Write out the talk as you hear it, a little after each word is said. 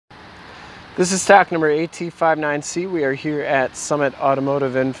This is stock number AT59C. We are here at Summit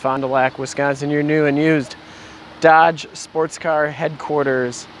Automotive in Fond du Lac, Wisconsin, your new and used Dodge sports car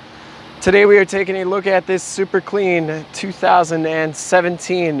headquarters. Today we are taking a look at this super clean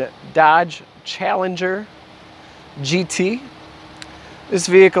 2017 Dodge Challenger GT. This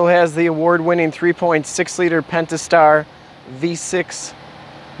vehicle has the award-winning 3.6-liter Pentastar V6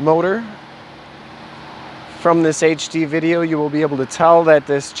 motor. From this HD video, you will be able to tell that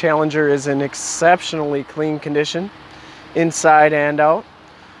this Challenger is in exceptionally clean condition, inside and out.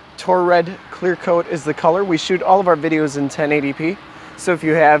 Torred clear coat is the color. We shoot all of our videos in 1080p, so if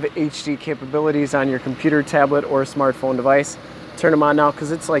you have HD capabilities on your computer, tablet, or smartphone device, turn them on now,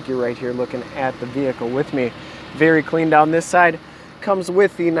 because it's like you're right here looking at the vehicle with me. Very clean down this side. Comes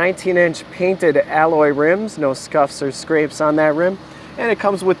with the 19-inch painted alloy rims, no scuffs or scrapes on that rim, and it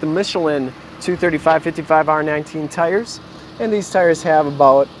comes with the Michelin 235/55R19 tires, and these tires have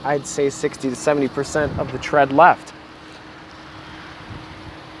about, I'd say, 60 to 70% of the tread left.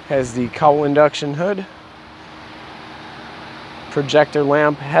 Has the Cowl induction hood, projector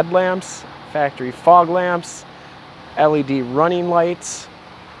lamp headlamps, factory fog lamps, LED running lights.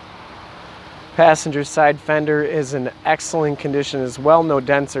 Passenger side fender is in excellent condition as well, no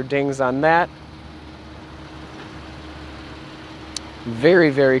dents or dings on that.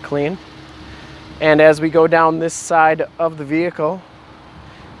 Very, very clean. And as we go down this side of the vehicle,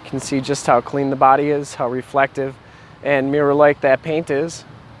 you can see just how clean the body is, how reflective and mirror-like that paint is.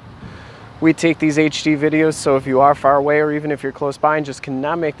 We take these HD videos, so if you are far away or even if you're close by and just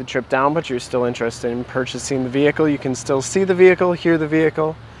cannot make the trip down, but you're still interested in purchasing the vehicle, you can still see the vehicle, hear the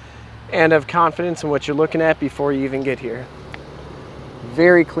vehicle, and have confidence in what you're looking at before you even get here.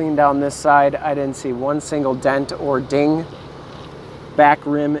 Very clean down this side. I didn't see one single dent or ding. Back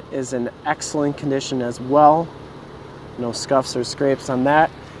rim is in excellent condition as well. No scuffs or scrapes on that.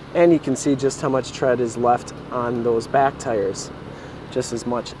 And you can see just how much tread is left on those back tires, just as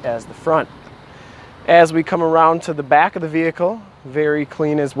much as the front. As we come around to the back of the vehicle, very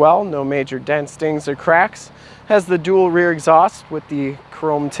clean as well. No major dents, dings, or cracks. Has the dual rear exhaust with the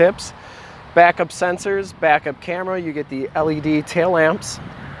chrome tips. Backup sensors, backup camera. You get the LED tail lamps.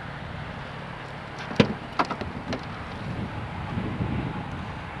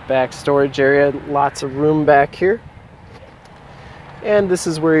 Back storage area, lots of room back here. And this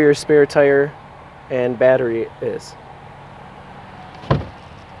is where your spare tire and battery is.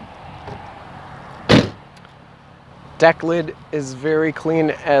 Decklid is very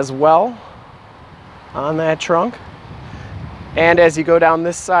clean as well on that trunk. And as you go down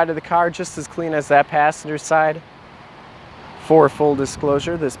this side of the car, just as clean as that passenger side. For full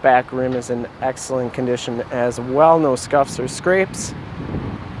disclosure, this back rim is in excellent condition as well. No scuffs or scrapes.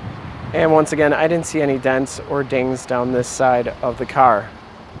 And once again, I didn't see any dents or dings down this side of the car.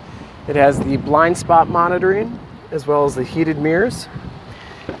 It has the blind spot monitoring as well as the heated mirrors.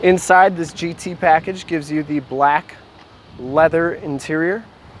 Inside, this GT package gives you the black leather interior.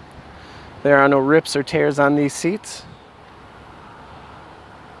 There are no rips or tears on these seats.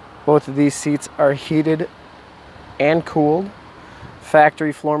 Both of these seats are heated and cooled.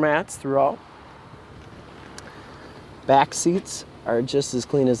 Factory floor mats throughout. Back seats are just as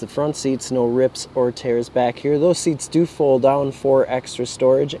clean as the front seats, no rips or tears back here. Those seats do fold down for extra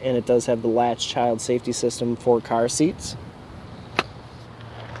storage, and it does have the Latch child safety system for car seats.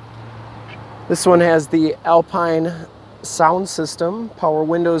 This one has the Alpine sound system, power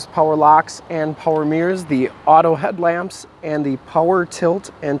windows, power locks, and power mirrors, the auto headlamps, and the power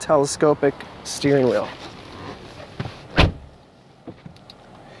tilt and telescopic steering wheel. You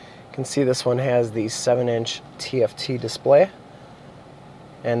can see this one has the 7-inch TFT display,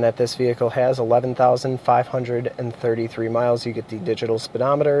 and that this vehicle has 11,533 miles. You get the digital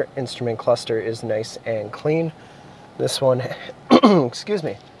speedometer. Instrument cluster is nice and clean. This one, excuse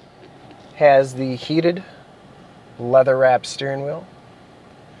me, has the heated leather wrapped steering wheel,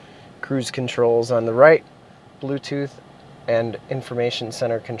 cruise controls on the right, Bluetooth and information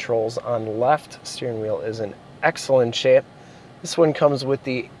center controls on the left. Steering wheel is in excellent shape. This one comes with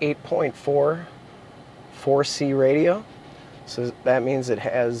the 8.4 4C radio. So that means it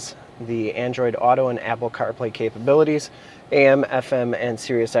has the Android Auto and Apple CarPlay capabilities, AM, FM, and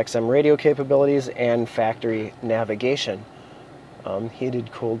Sirius XM radio capabilities, and factory navigation.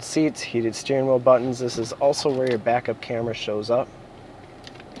 Heated, cooled seats, heated steering wheel buttons. This is also where your backup camera shows up.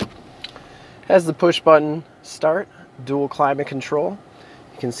 Has the push button start, dual climate control.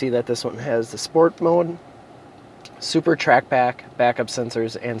 You can see that this one has the sport mode, super track pack, backup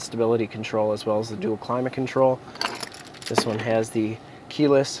sensors, and stability control, as well as the dual climate control. This one has the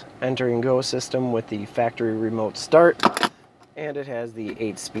keyless enter and go system with the factory remote start, And it has the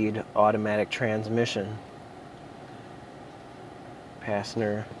 8-speed automatic transmission.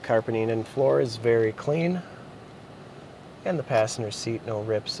 Passenger carpeting and floor is very clean. And the passenger seat, no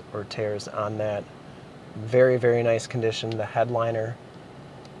rips or tears on that. Very, very nice condition. The headliner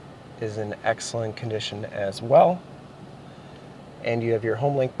is in excellent condition as well. And you have your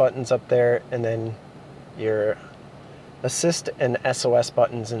Homelink buttons up there, and then your assist and SOS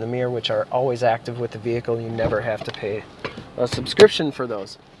buttons in the mirror, which are always active with the vehicle. You never have to pay a subscription for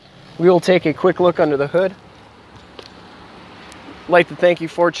those. We will take a quick look under the hood. I'd like to thank you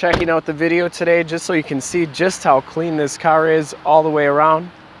for checking out the video today, just so you can see just how clean this car is all the way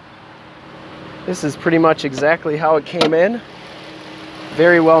around. This is pretty much exactly how it came in.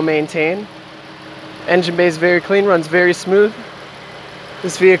 Very well maintained. Engine bay is very clean, runs very smooth.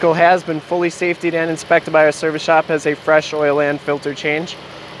 This vehicle has been fully safetied and inspected by our service shop, has a fresh oil and filter change.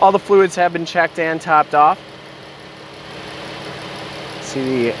 All the fluids have been checked and topped off.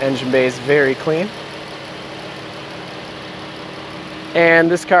 See, the engine bay is very clean.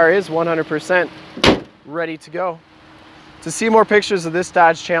 And this car is 100% ready to go. To see more pictures of this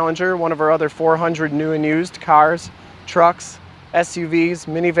Dodge Challenger, one of our other 400 new and used cars, trucks, SUVs,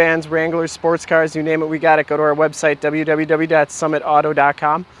 minivans, Wranglers, sports cars, you name it, we got it. Go to our website,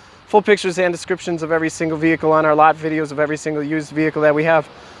 www.summitauto.com. Full pictures and descriptions of every single vehicle on our lot, videos of every single used vehicle that we have,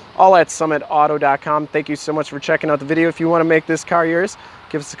 all at summitauto.com. Thank you so much for checking out the video. If you want to make this car yours,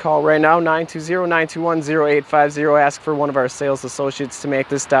 give us a call right now, 920-921-0850. Ask for one of our sales associates to make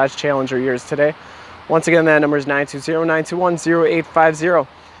this Dodge Challenger yours today. Once again, that number is 920-921-0850.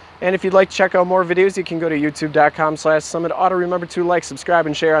 And if you'd like to check out more videos, you can go to youtube.com/summitauto. Remember to like, subscribe,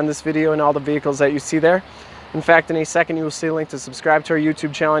 and share on this video and all the vehicles that you see there. In fact, in a second, you will see a link to subscribe to our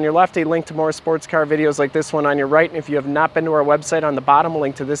YouTube channel on your left, a link to more sports car videos like this one on your right. And if you have not been to our website, on the bottom, a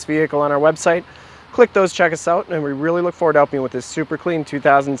link to this vehicle on our website. Click those, check us out, and we really look forward to helping you with this super clean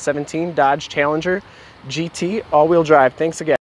 2017 Dodge Challenger GT all-wheel drive. Thanks again.